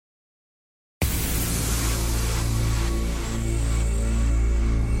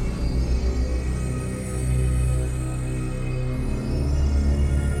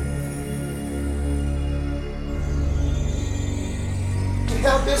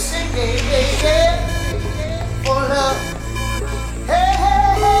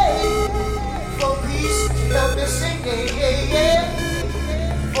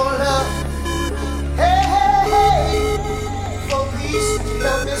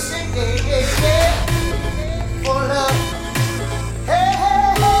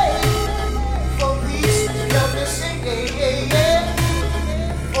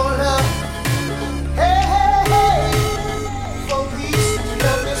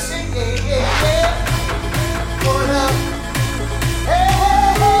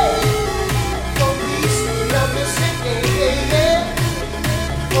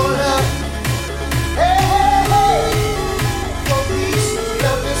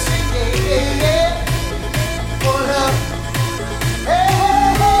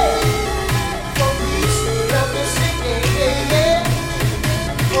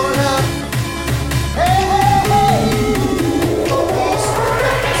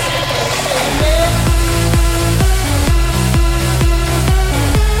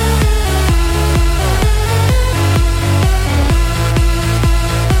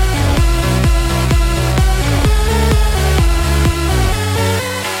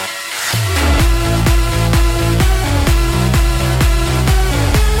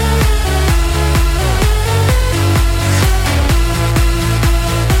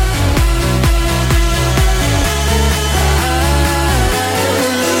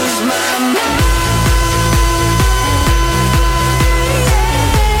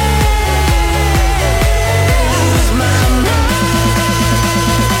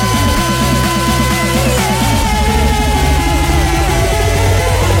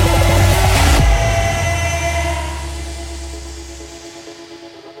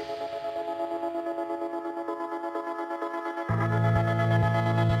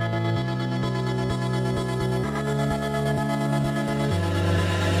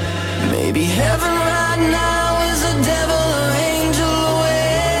Maybe heaven right now is a devil or angel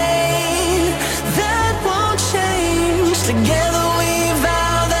away. That won't change. Together we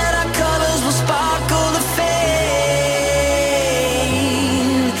vow that our colors will sparkle the fade.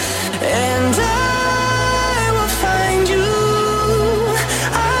 And I will find you.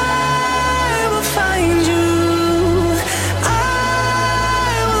 I will find you. I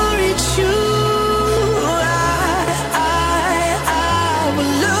will reach you. I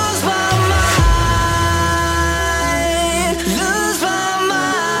will lose my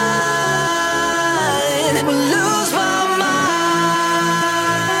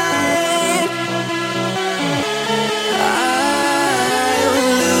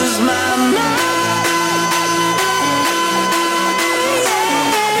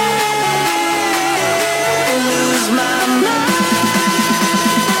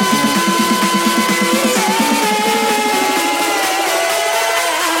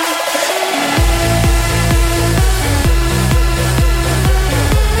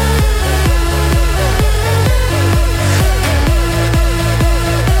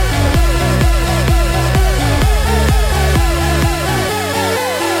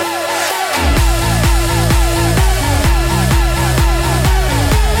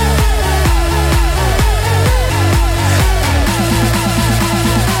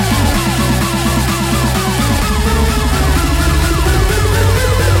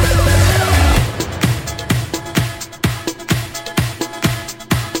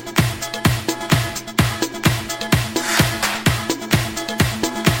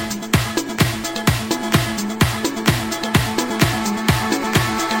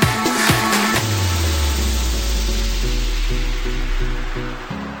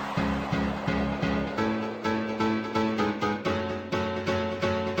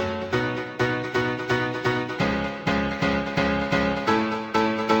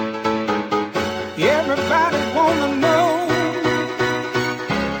Everybody wanna know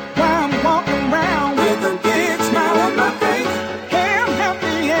why I'm walking around with a big smile on my face. Hey, I'm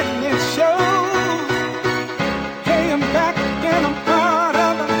happy and it shows. Hey, I'm back again, I'm part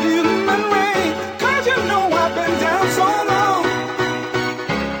of the human race. 'Cause you know I've been down so long.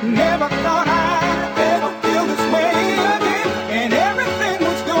 Never thought I'd ever feel this way again. And everything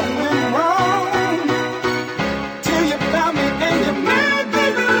was going wrong till you found me and you made me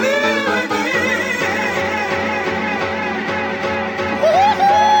believe again.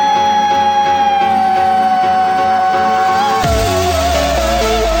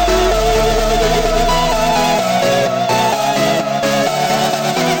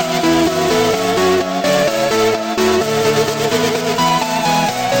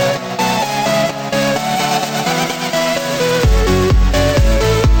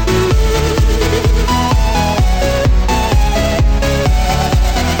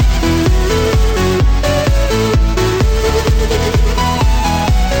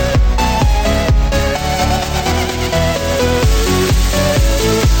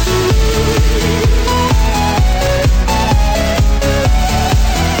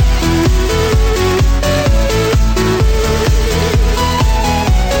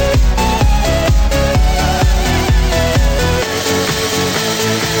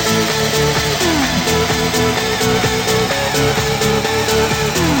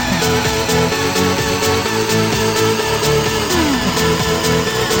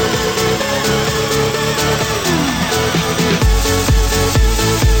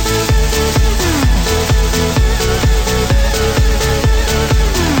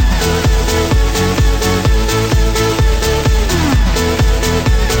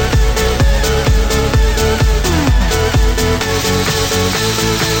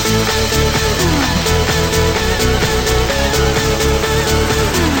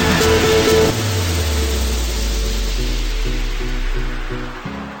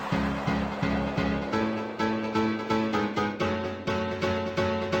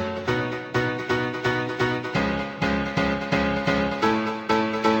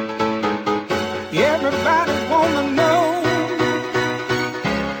 Everybody wanna know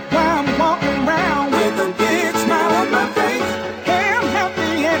why I'm walking around with a big smile on my face. Hey, I'm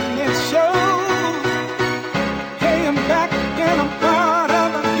happy and it shows. Hey, I'm back again, I'm part of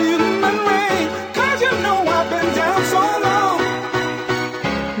the human race. 'Cause you know I've been down so long.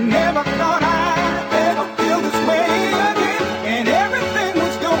 Never thought I'd ever feel this way again. And everything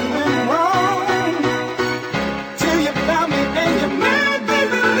was going wrong till you found me and you made me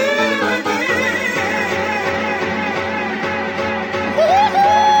believe again. Woo-hoo!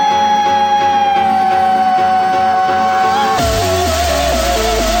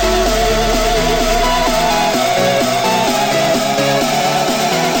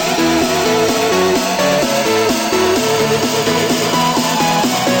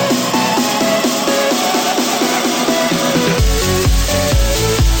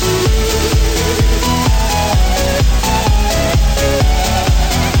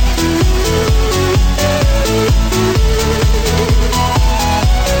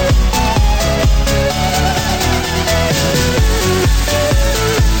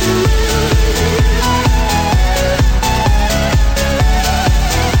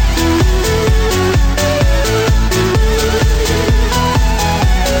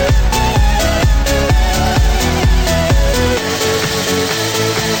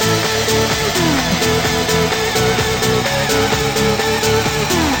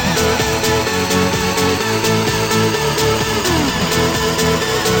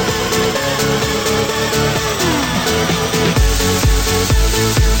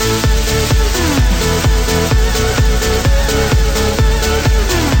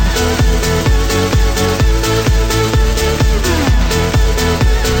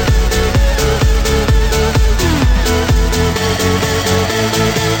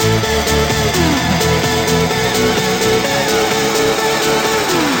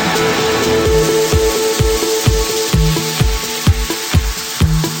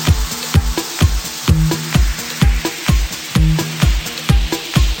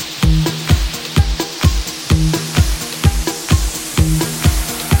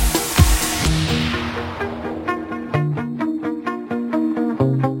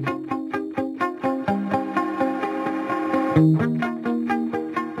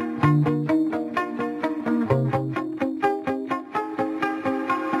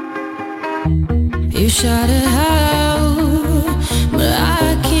 You shout it out, but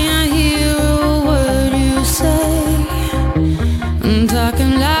I can't hear a word you say. I'm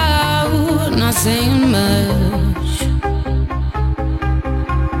talking loud, not saying much.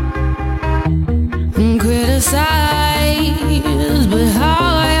 Criticize, but how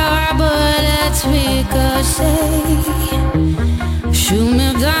your bullets ricochet. Shoot me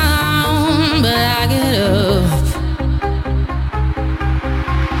down, but I get up.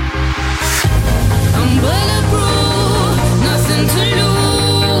 I'm bulletproof, nothing to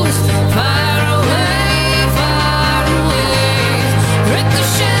lose. Far away,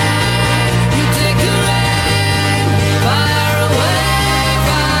 ricochet. You take your aim. Far away,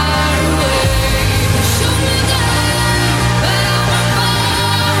 shoot me down, but I won't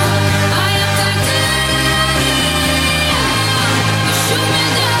fall. I am titanium. You shoot me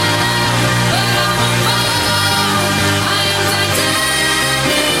down, but I won't fall. I am titanium.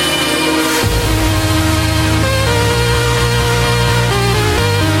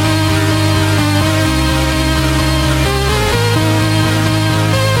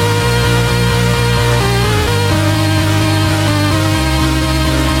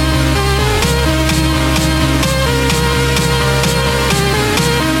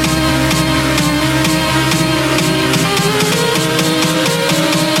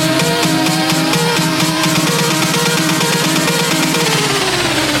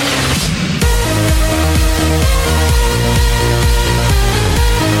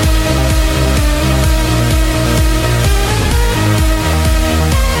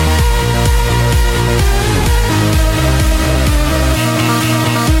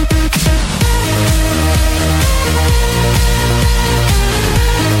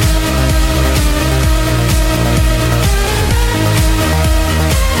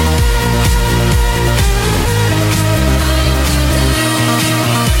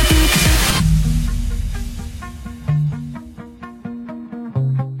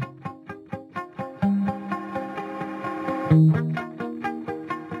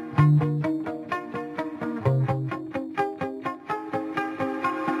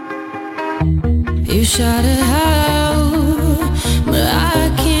 You shout it out, but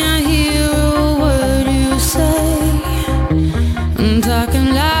I can't hear a word you say. I'm talking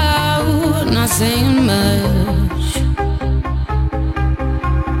loud, not saying much.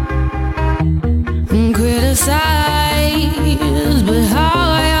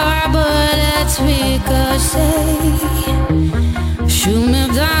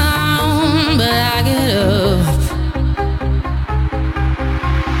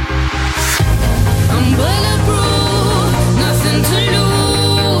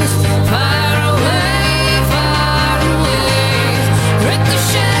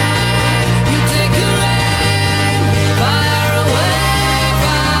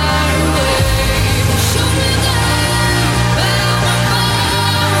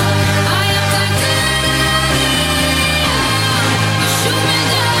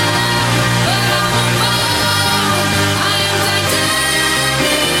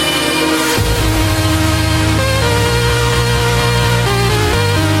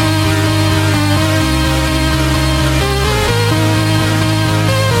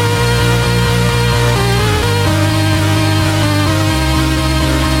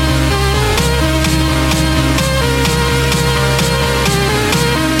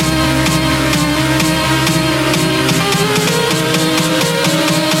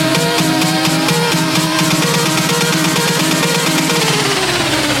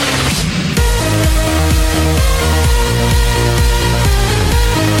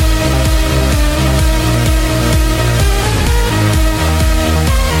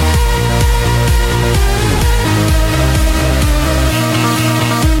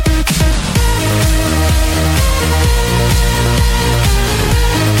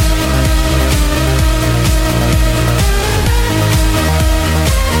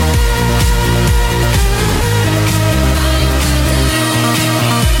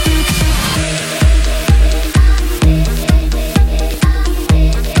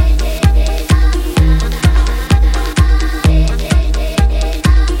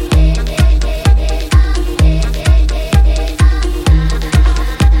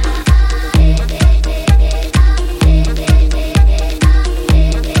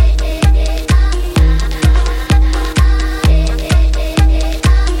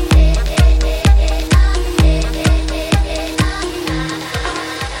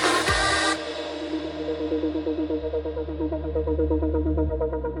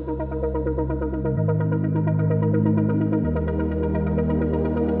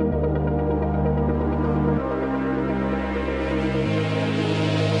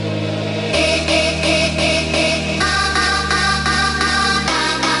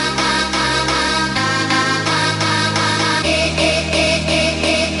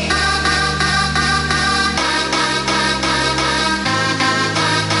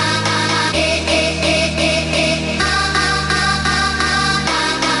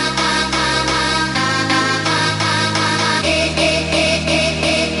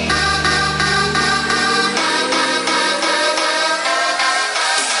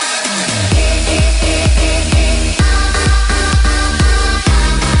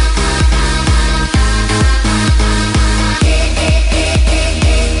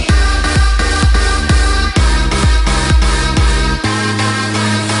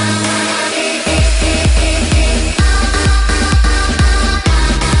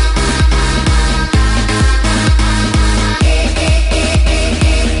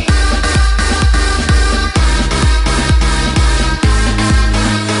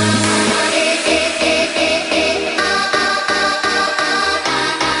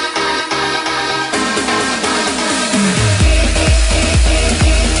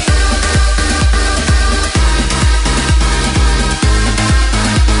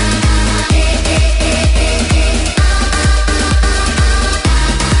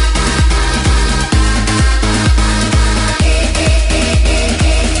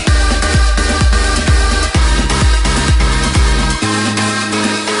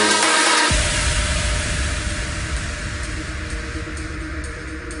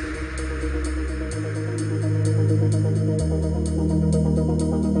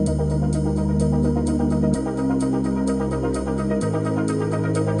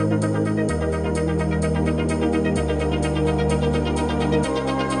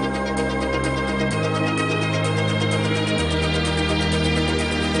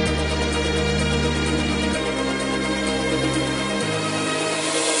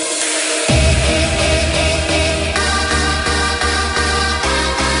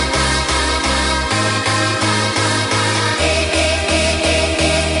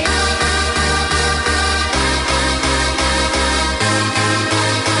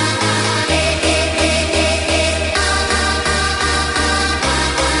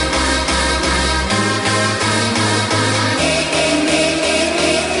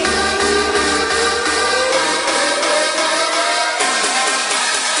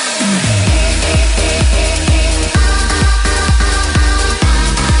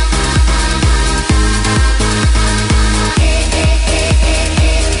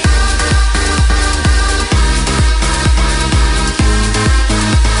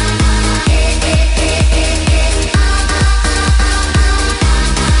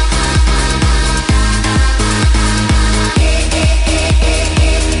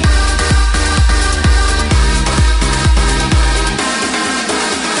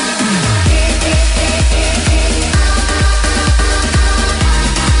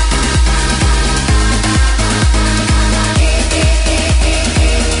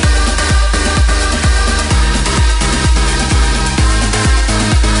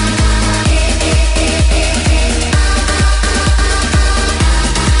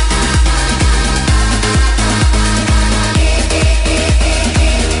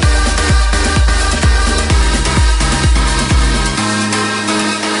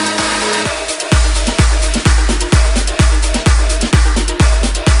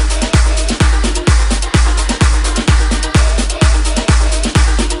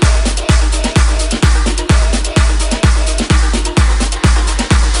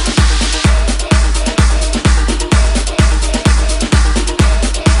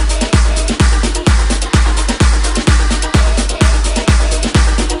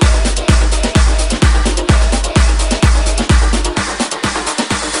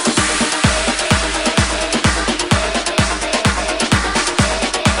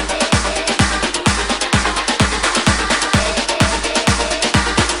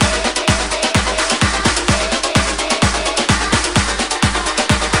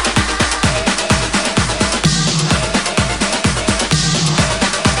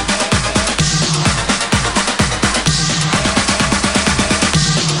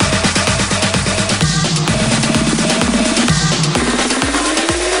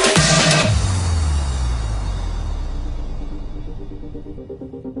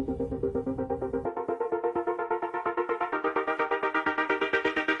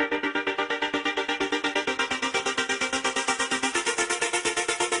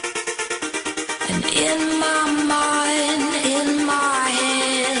 And in my mind, in my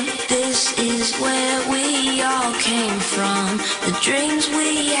head, this is where we all came from. The dreams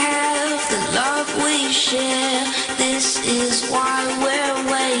we have, the love we share, this is why we're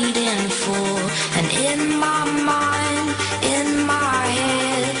waiting for. And in my mind, in my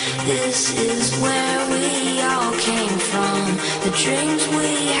head, this is where we all came from. The dreams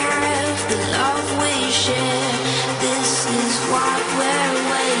we have, the love we share, this is what we're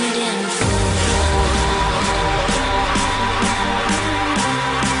waiting for.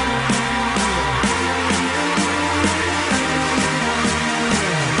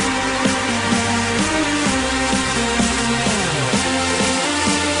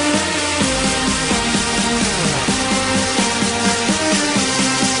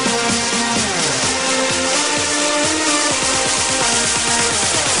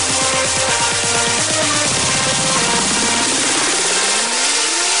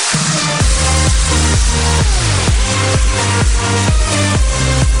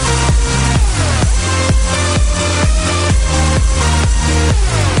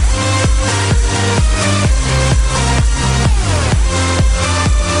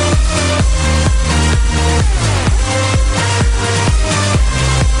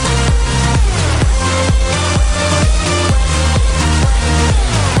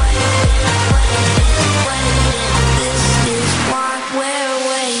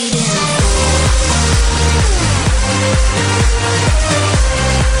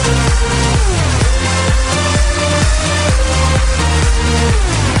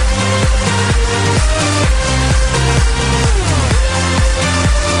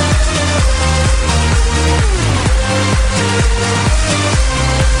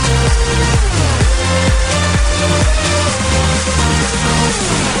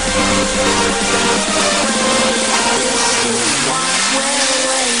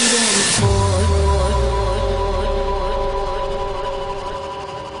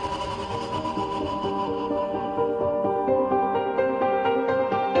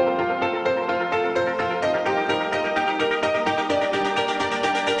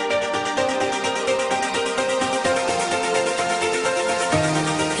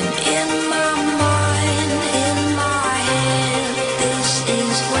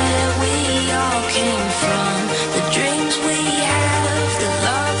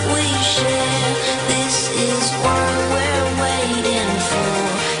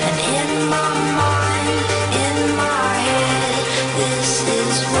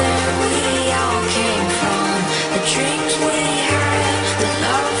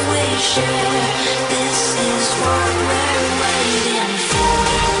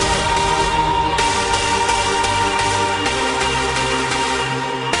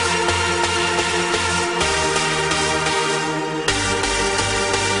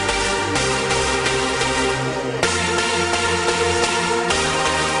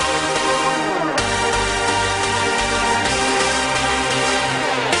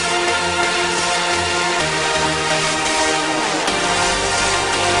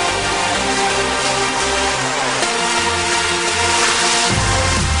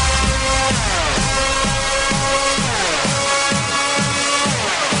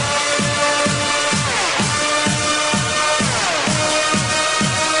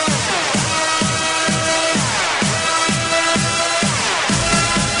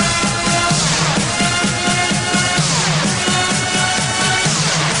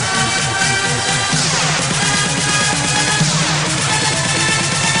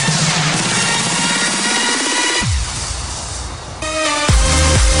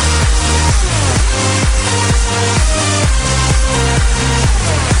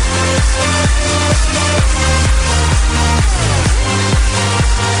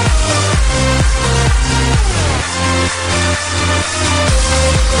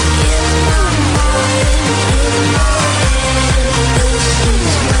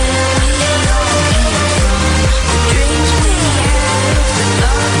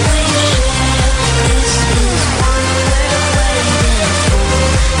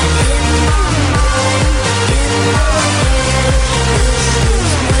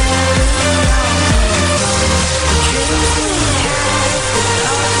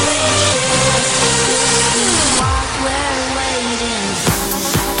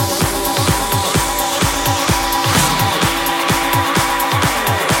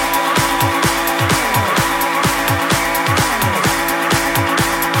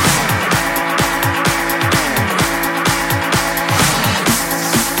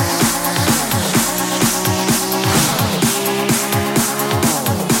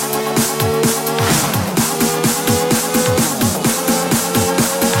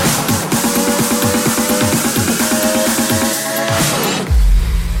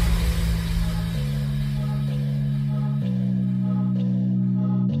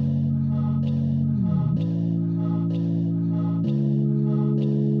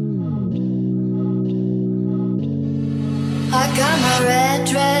 red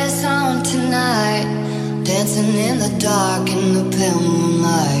dress on tonight, dancing in the dark in the pale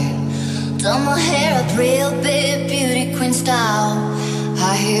moonlight. Done my hair up real big, beauty queen style,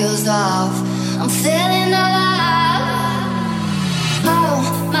 high heels off, I'm feeling alive. Oh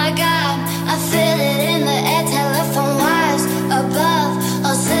my God, I feel it in the air, telephone wires above,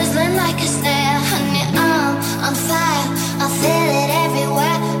 all sizzling like a snare. Honey, I'm on fire, I feel it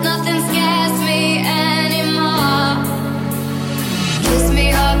everywhere, nothing scares me anymore. Kiss me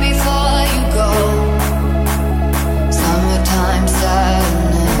hard before you go, summertime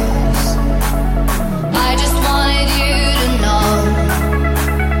sadness. I just wanted you to know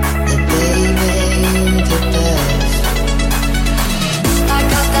that baby, you're the best. I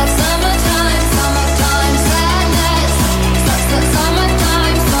got that summertime, summertime sadness.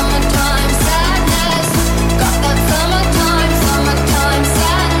 Summertime, summertime sadness. Got that summertime, summertime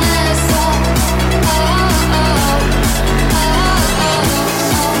sadness. Oh, oh, oh,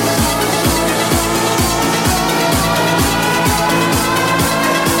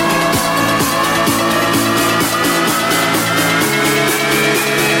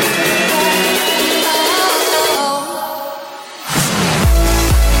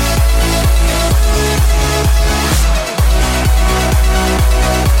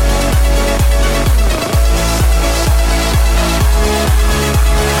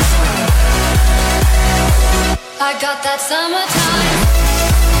 I got that summertime.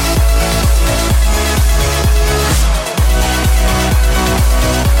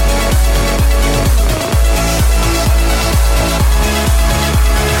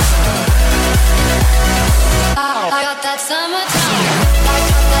 I got that summertime. I got that summertime.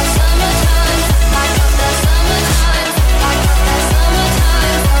 I got that summertime. I got that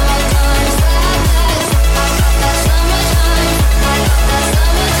summertime. Summertime sadness. I got that summertime. I got that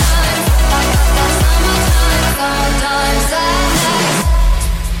summertime. I got that summertime. Summertime sadness.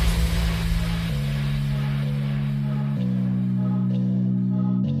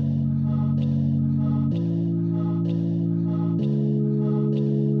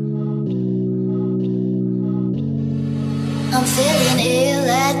 I'm feeling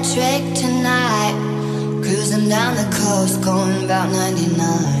electric tonight, cruising down the coast, going about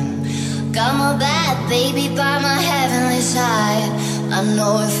 99. Got my bad baby by my heavenly side. I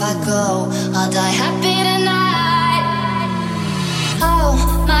know if I go, I'll die happy tonight. Oh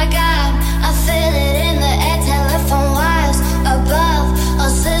my God, I feel it in the air, telephone wires above, all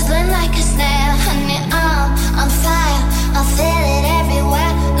sizzling like a snare. Honey, I'm on fire, I feel it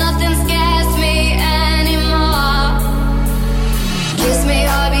everywhere, nothing scares me anymore. Kiss me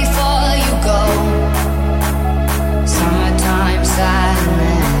hard before you go, summertime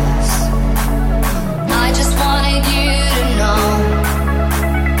sadness. I just wanted you to know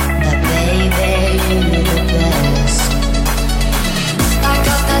that baby, you're the best. I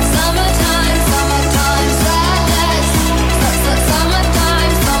got that summertime, summertime sadness.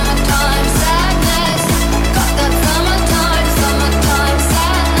 Summertime, summertime sadness. Got that summertime, summertime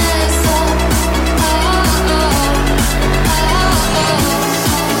sadness. Oh, oh, oh, oh.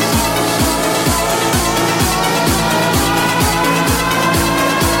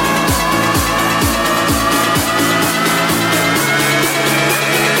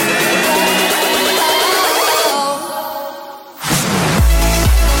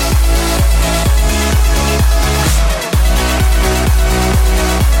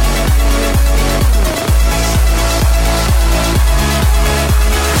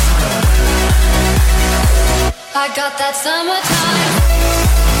 I got that summertime.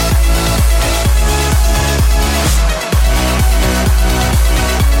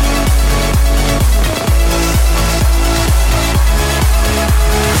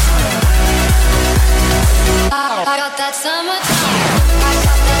 I got that summertime. I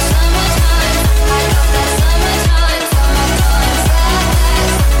got that summertime. I got that summertime. Summertime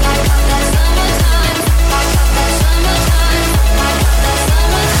sadness. I got that summertime. I got that summertime. I got that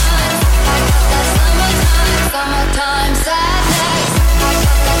summertime. I got that summertime. Summertime sadness. I got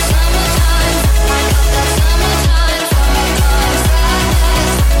that summertime. I got that summertime. Summertime sadness.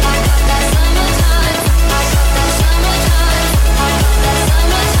 I got that summertime. I got that summertime. I got that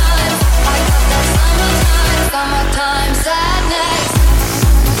summertime. I got that summertime. Summertime sadness.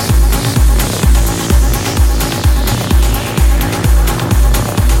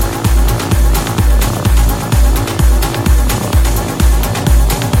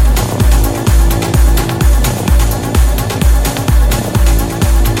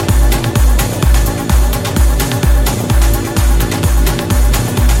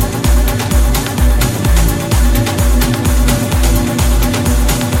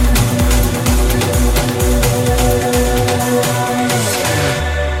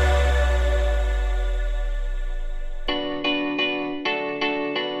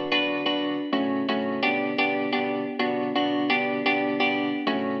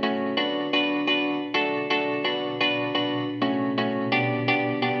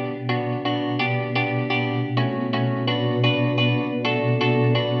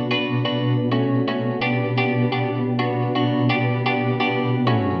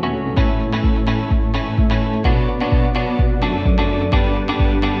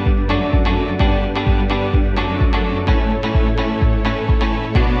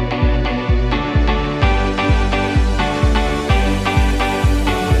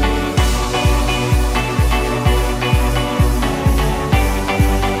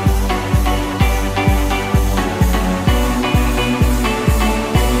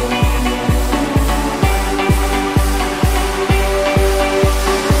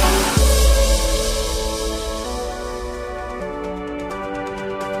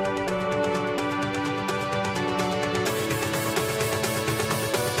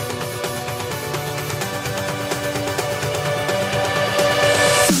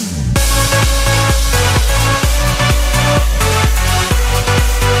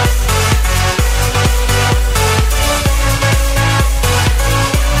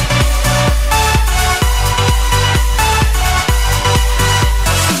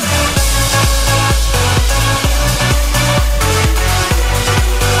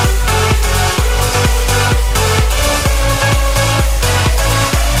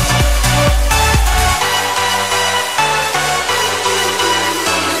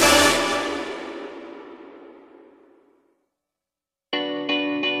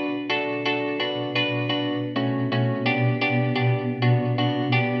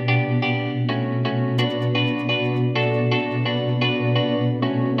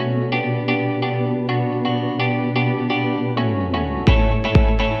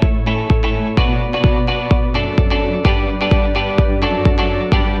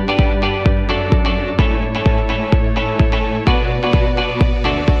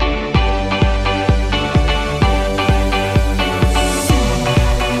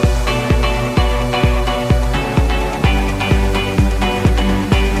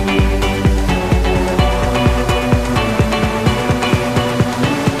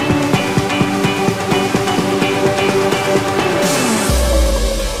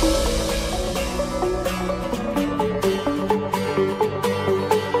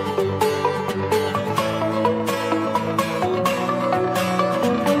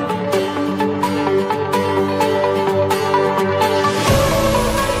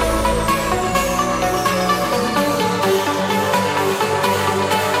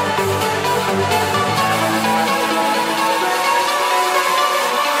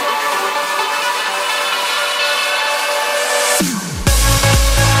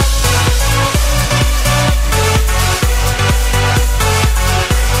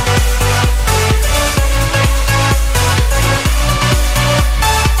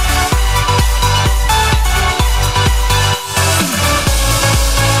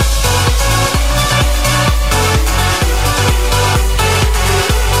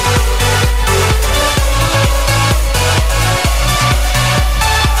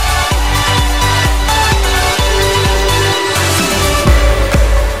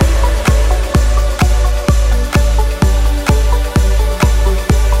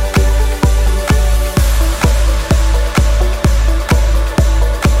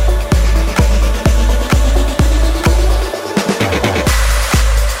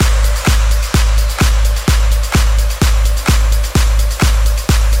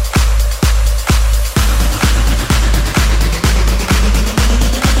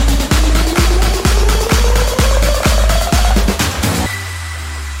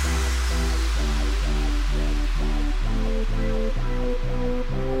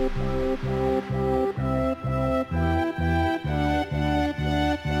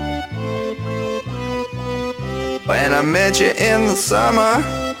 When I met you in the summer,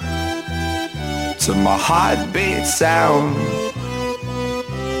 to my heartbeat sound,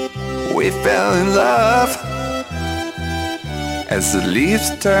 we fell in love as the leaves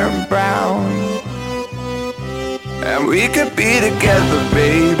turn brown. And we could be together,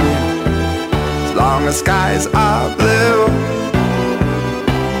 baby, as long as skies are blue.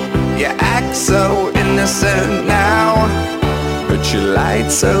 You act so innocent now, but you lied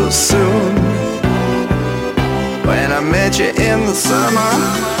so soon. When I met you in the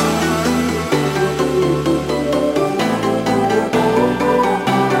summer,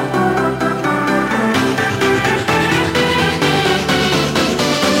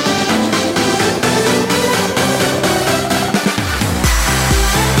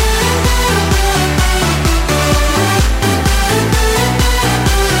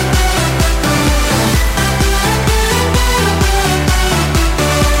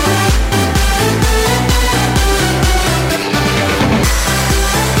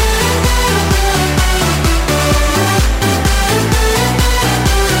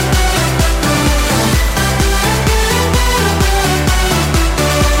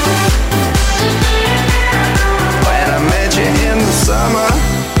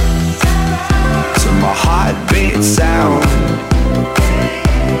 heartbeat sound,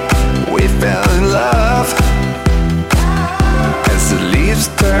 we fell in love as the leaves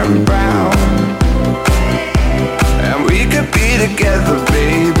turn brown. And we could be together,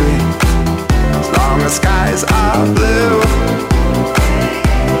 baby, as long as skies are blue.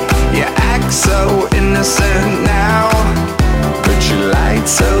 You act so innocent now, but you lied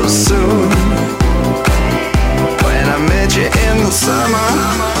so soon. When I met you in the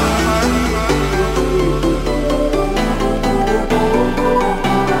summer,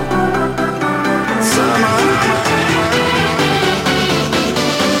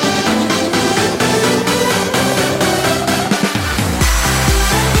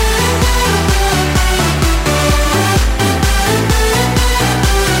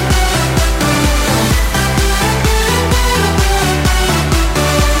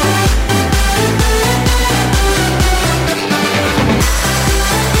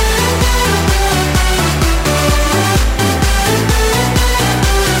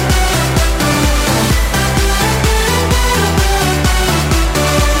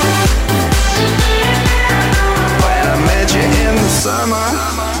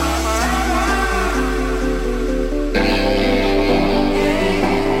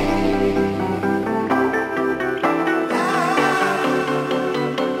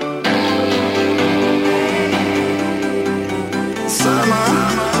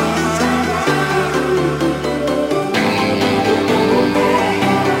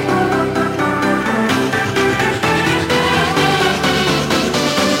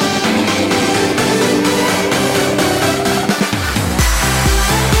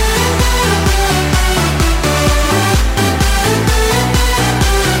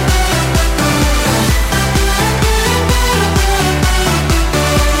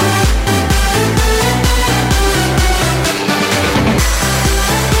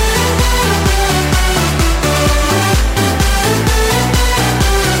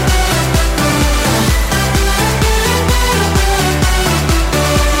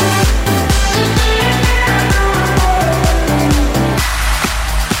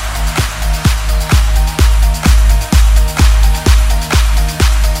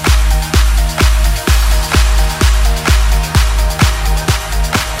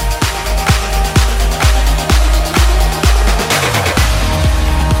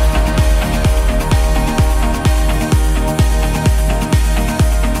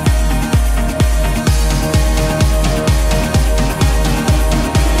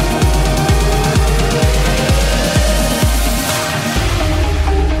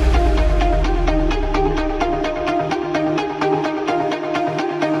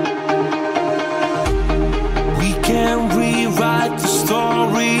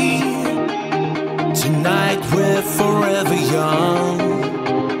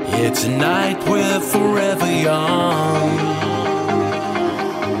 tonight we're forever young.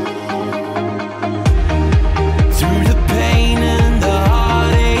 Through the pain and the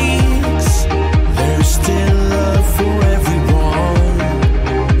heartaches, there's still love for everyone.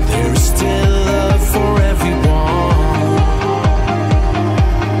 There's still love for everyone.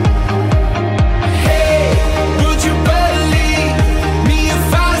 Hey, would you believe me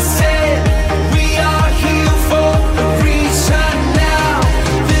if I said we are here for a reason now?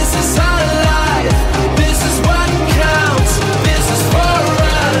 This is our life, this is what counts.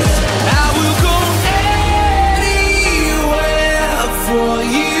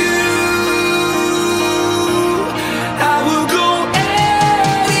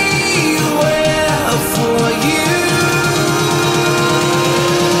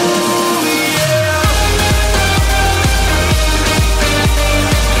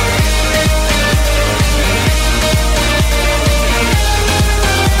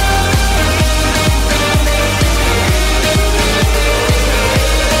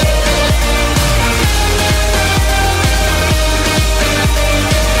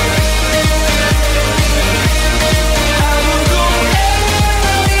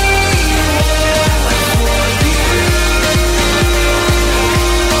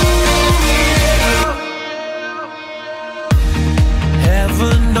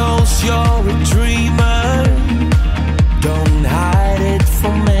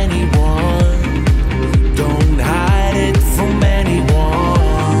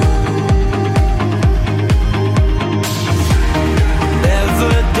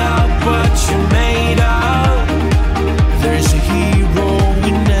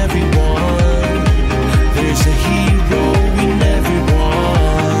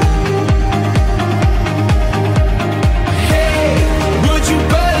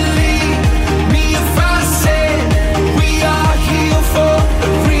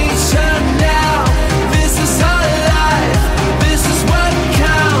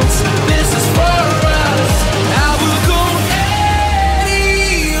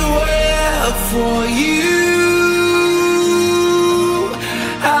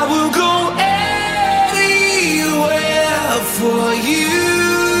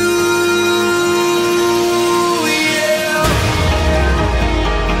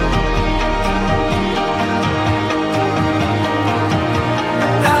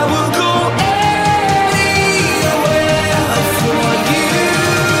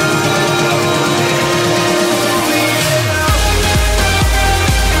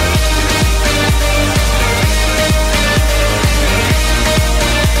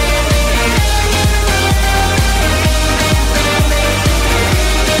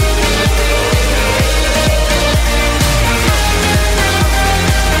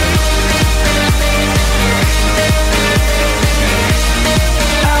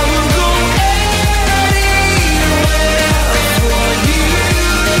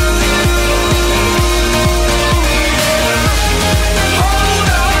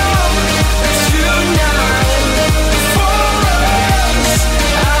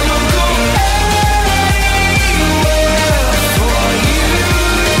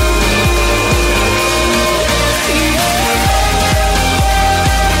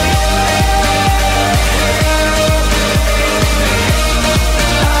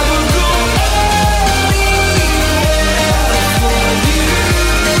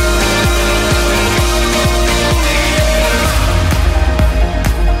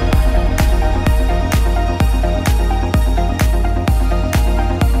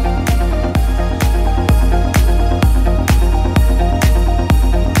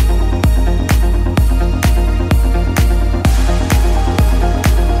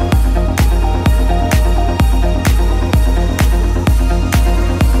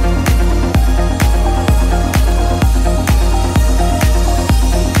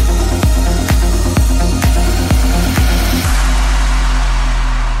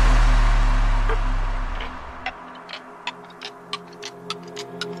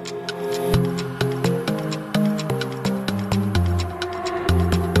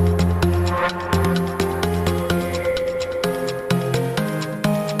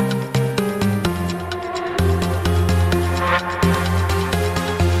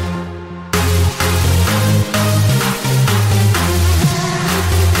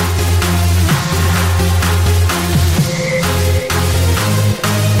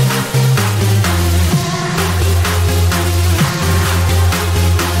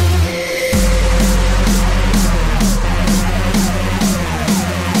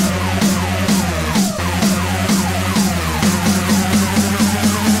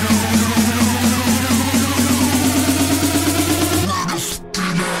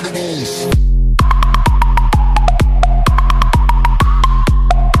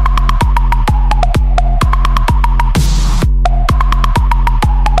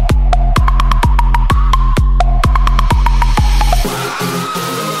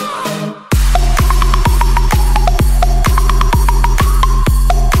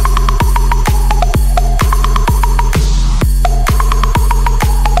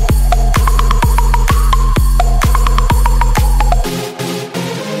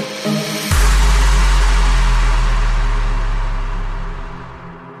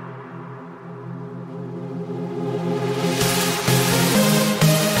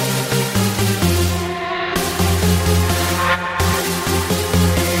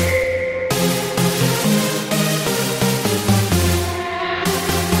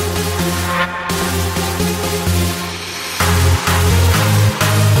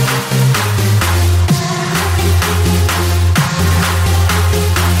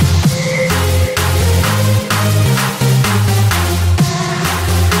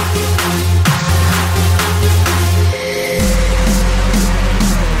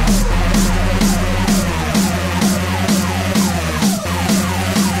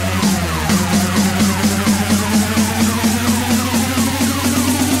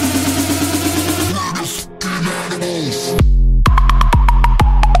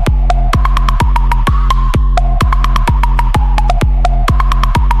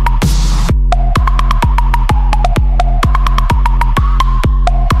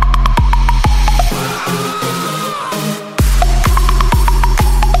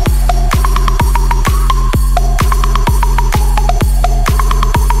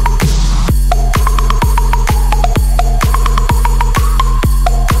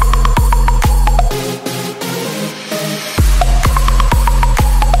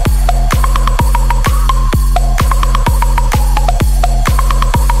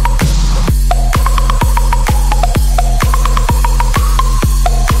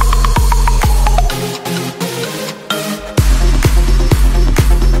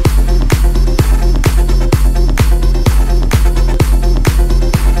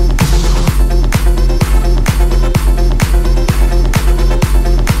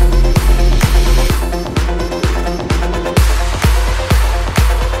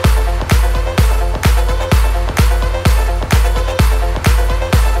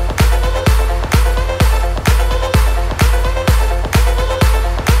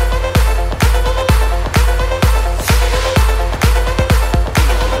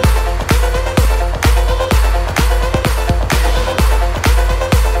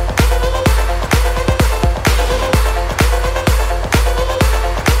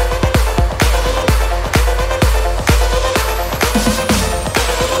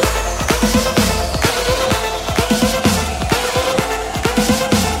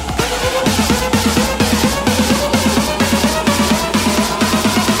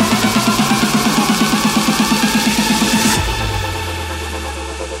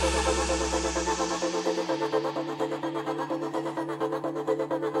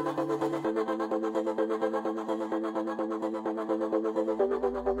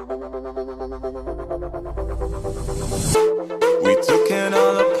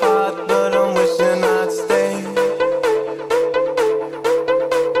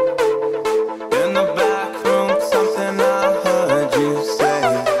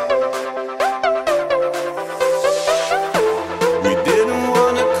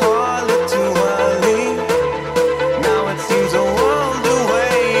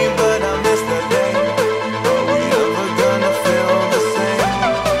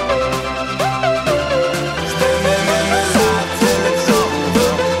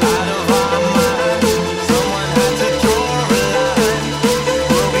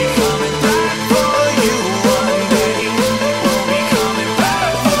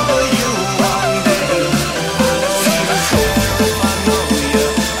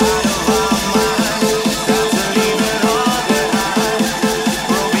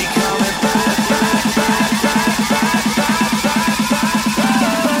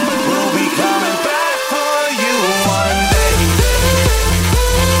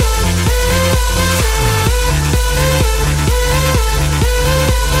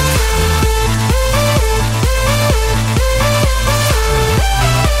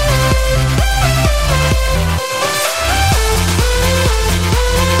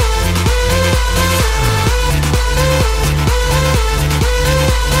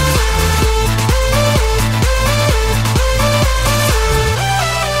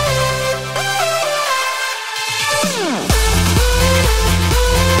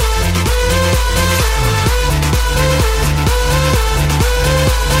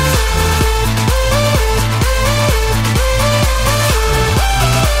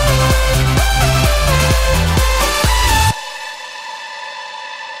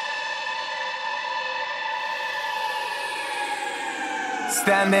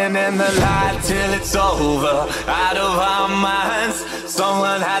 standing in the light till it's over, out of our minds.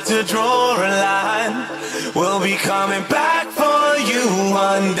 Someone had to draw a line. We'll be coming back for you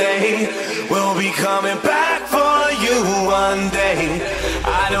one day. We'll be coming back for you one day.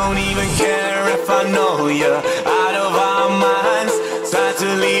 I don't even care if I know you're out of our minds. Time to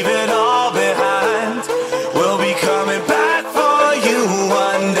leave it all behind. We'll be coming back for you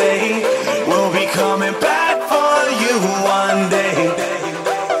one day. We'll be coming back for you one day.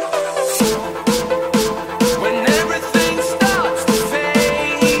 When everything starts to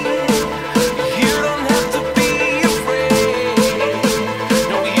fade, you don't have to be afraid.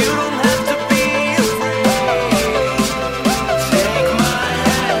 No, you don't have to be afraid. Take my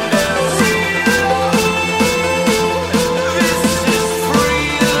hand and freedom. This is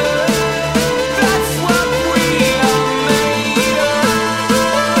freedom. That's what we are made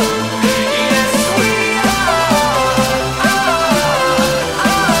of. Yes, we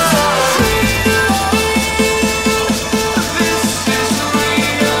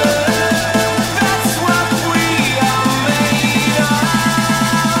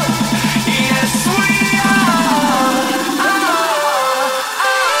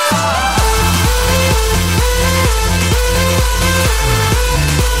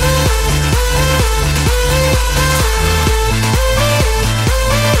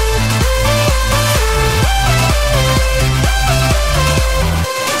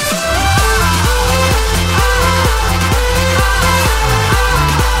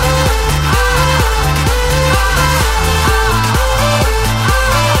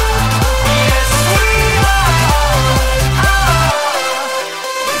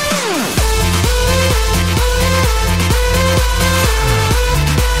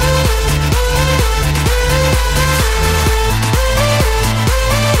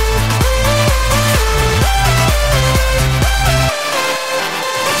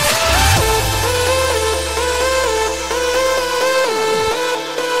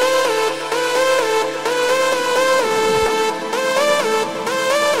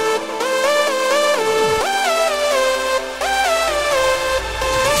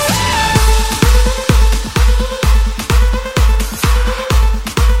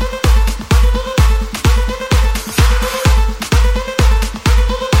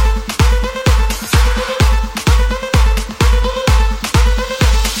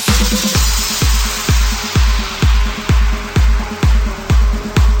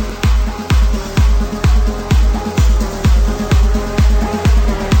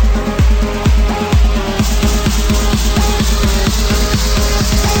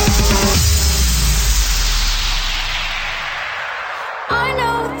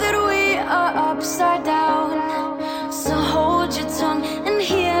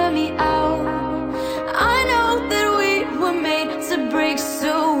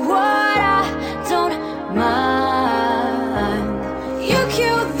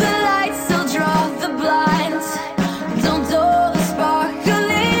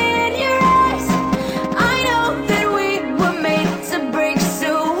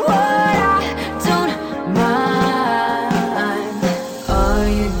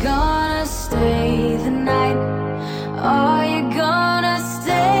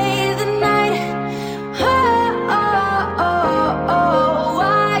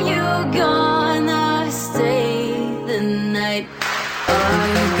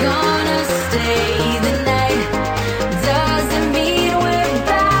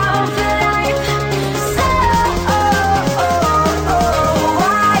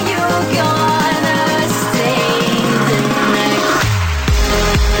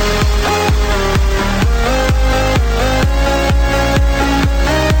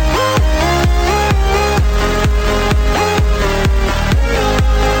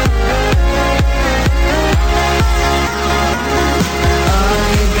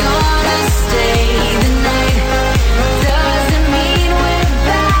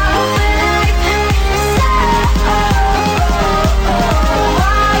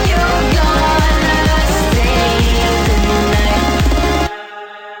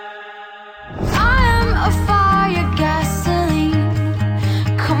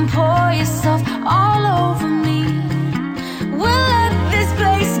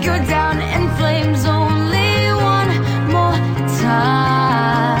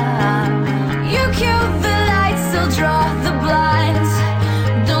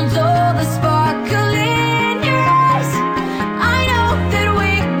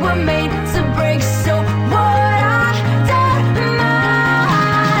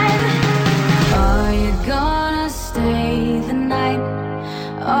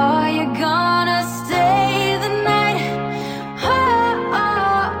Are you gonna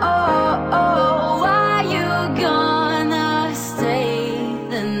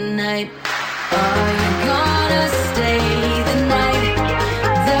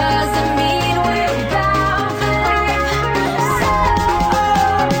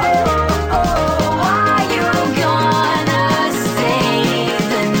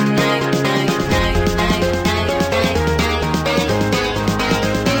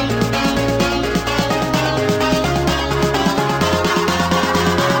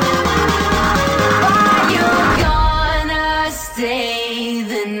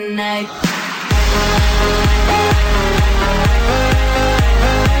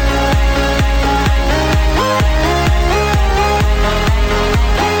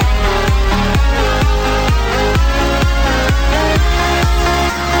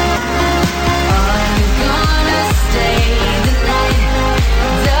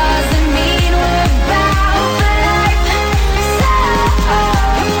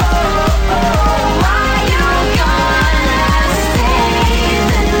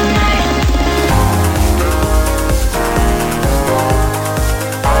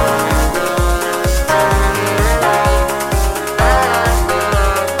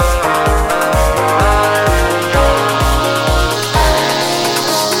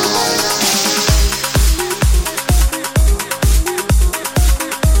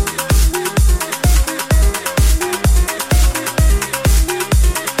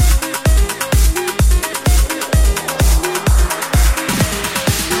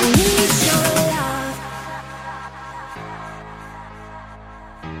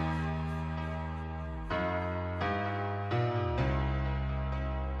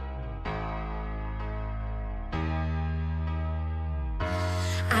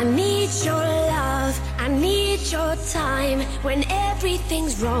I need your love, I need your time. When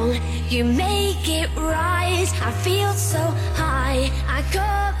everything's wrong, you make it right. I feel so high, I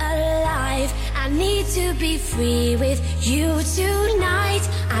come alive. I need to be free with you tonight.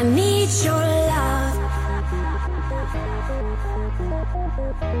 I need your love.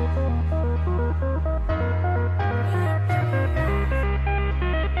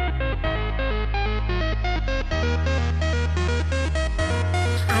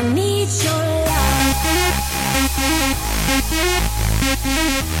 I need your love.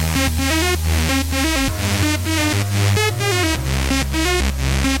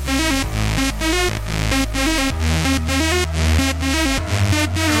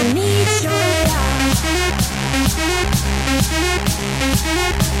 I need your love.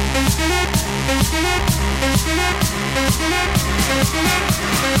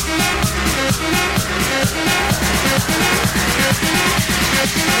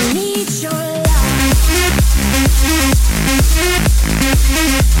 I need your love.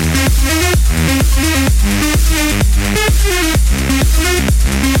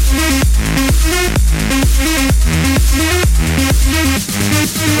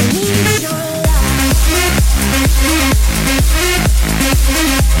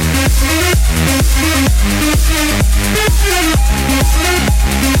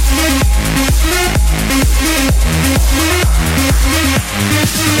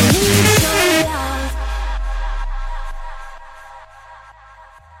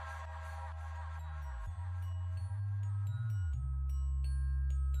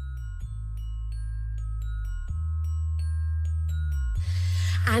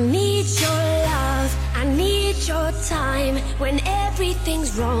 I need your love, I need your time. When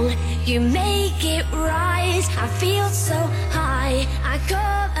everything's wrong, you make it right. I feel so high, I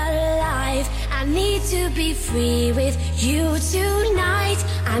come alive. I need to be free with you tonight.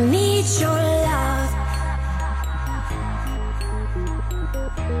 I need your love.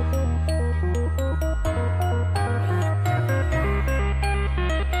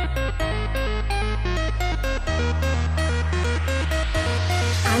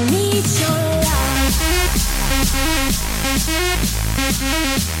 I need your love.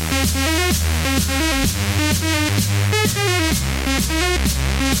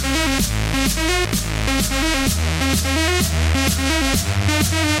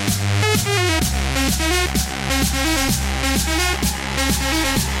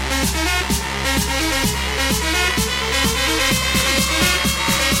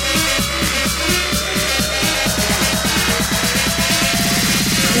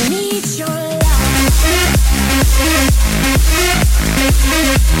 I need your love.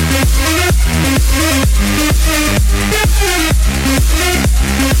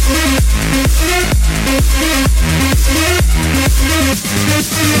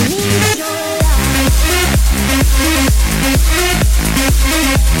 I need your love.